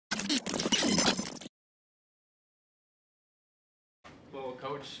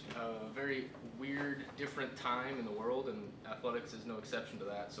Coach, a very weird, different time in the world, and athletics is no exception to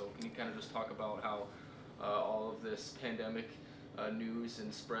that. So, can you kind of just talk about how all of this pandemic news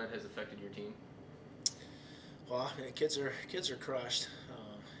and spread has affected your team? Well, I mean, kids are crushed. I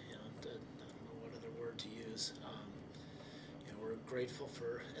don't know what other word to use. We're grateful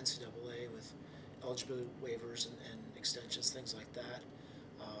for NCAA with eligibility waivers and extensions, things like that.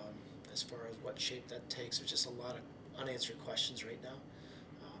 Um, as far as what shape that takes, there's just a lot of unanswered questions right now.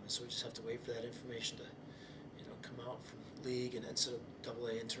 So we just have to wait for that information to, come out from league and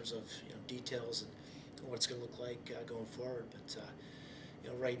NCAA in terms of details and what it's going to look like going forward. But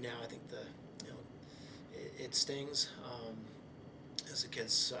right now I think it stings. As the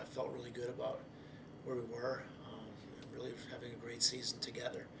kids felt really good about where we were, and really having a great season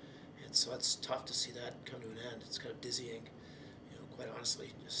together. And so it's tough to see that come to an end. It's kind of dizzying, quite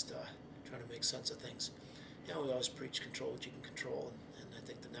honestly, just trying to make sense of things. We always preach control what you can control, and I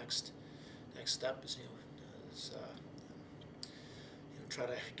think the next step is, try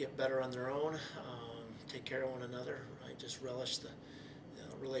to get better on their own, take care of one another, right? Just relish the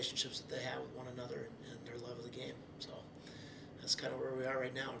relationships that they have with one another and their love of the game. So that's kind of where we are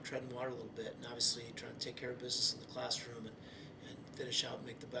right now. We're treading water a little bit, and obviously trying to take care of business in the classroom and finish out and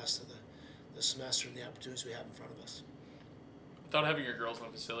make the best of the semester and the opportunities we have in front of us. Without having your girls in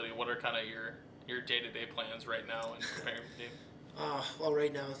the facility, what are kind of your day-to-day plans right now in preparing for the game? Well,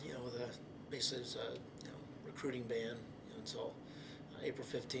 right now, basically there's a recruiting ban until April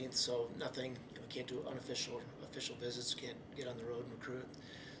 15th, so nothing. We can't do unofficial or official visits. Can't get on the road and recruit.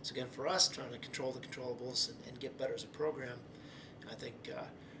 So again, for us, trying to control the controllables and get better as a program. I think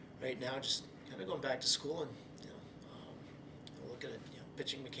right now, just kind of going back to school and looking at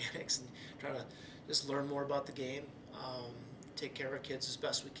pitching mechanics and trying to just learn more about the game. Take care of our kids as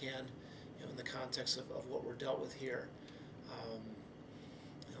best we can, in the context of what we're dealt with here.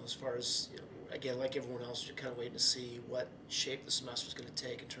 As far as, again, like everyone else, you're kind of waiting to see what shape the semester is going to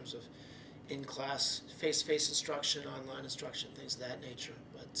take in terms of in-class, face-to-face instruction, online instruction, things of that nature.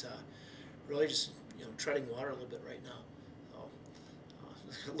 But really just, treading water a little bit right now.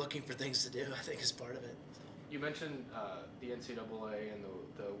 So, looking for things to do, I think, is part of it. So. You mentioned the NCAA and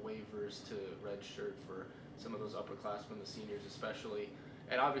the waivers to redshirt for some of those upperclassmen, the seniors especially.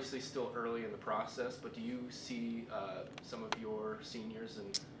 And obviously still early in the process, but do you see some of your seniors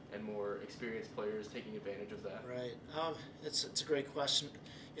and more experienced players taking advantage of that? Right. It's a great question.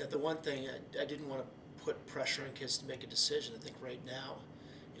 The one thing I didn't want to put pressure on kids to make a decision. I think right now,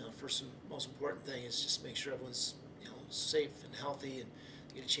 first and most important thing is just make sure everyone's safe and healthy and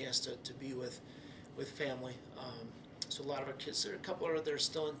get a chance to be with family. So a lot of our kids, there are a couple that are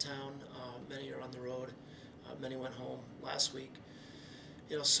still in town. Many are on the road. Many went home last week.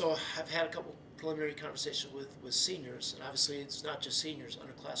 So I've had a couple preliminary conversations with seniors, and obviously it's not just seniors,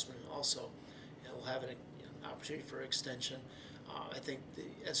 underclassmen also. We'll have an opportunity for extension. I think the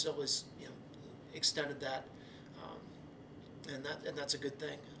NCAA's extended that, and that's a good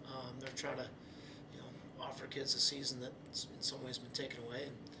thing. They're trying to offer kids a season that's in some ways been taken away,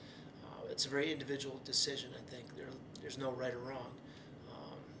 and it's a very individual decision. I think there's no right or wrong.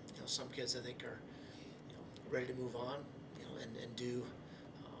 Some kids I think are ready to move on, and do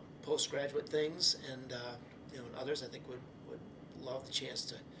postgraduate things, and and others I think would love the chance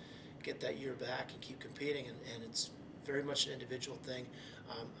to get that year back and keep competing, and it's very much an individual thing.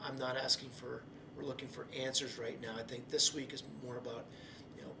 I'm not asking for, we're looking for answers right now. I think this week is more about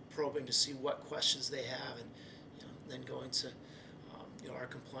probing to see what questions they have, and then going to our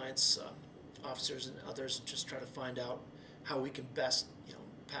compliance officers and others and just try to find out how we can best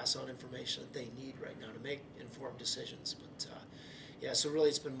pass on information that they need right now to make informed decisions. But yeah, so really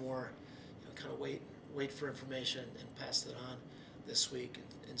it's been more kind of wait for information and pass it on this week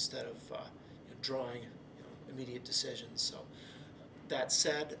instead of drawing immediate decisions. So that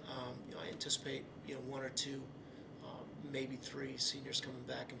said, I anticipate one or two, maybe three seniors coming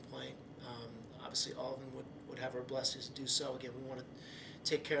back and playing. Obviously all of them would have our blessings to do so. Again, we want to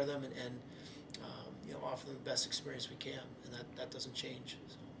take care of them and offer them the best experience we can, and that doesn't change.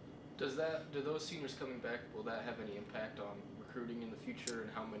 So. Do those seniors coming back, will that have any impact on recruiting in the future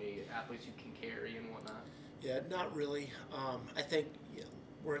and how many athletes you can carry and whatnot? Yeah, not really. I think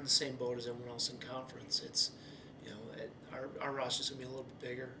we're in the same boat as everyone else in conference. It's our roster is going to be a little bit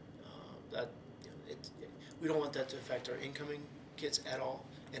bigger. We don't want that to affect our incoming kids at all,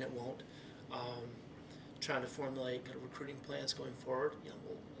 and it won't. Trying to formulate kind of recruiting plans going forward.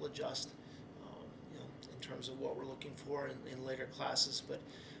 We'll adjust. In terms of what we're looking for in later classes, but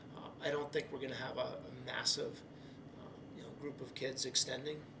I don't think we're going to have a massive group of kids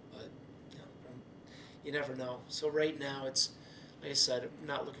extending, but you never know. So right now it's like I said, I'm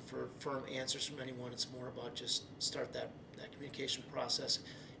not looking for firm answers from anyone. It's more about just start that communication process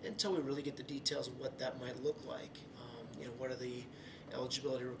until we really get the details of what that might look like. What are the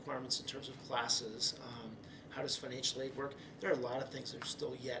eligibility requirements in terms of classes? How does financial aid work? There are a lot of things that are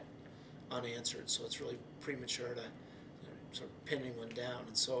still yet unanswered, so it's really premature to sort of pin anyone down.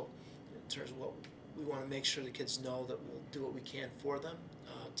 And so, in terms of what we want to make sure the kids know, that we'll do what we can for them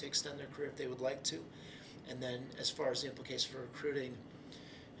to extend their career if they would like to. And then, as far as the implications for recruiting,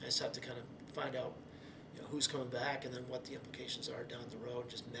 I just have to kind of find out who's coming back and then what the implications are down the road, and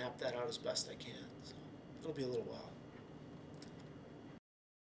just map that out as best I can. So it'll be a little while.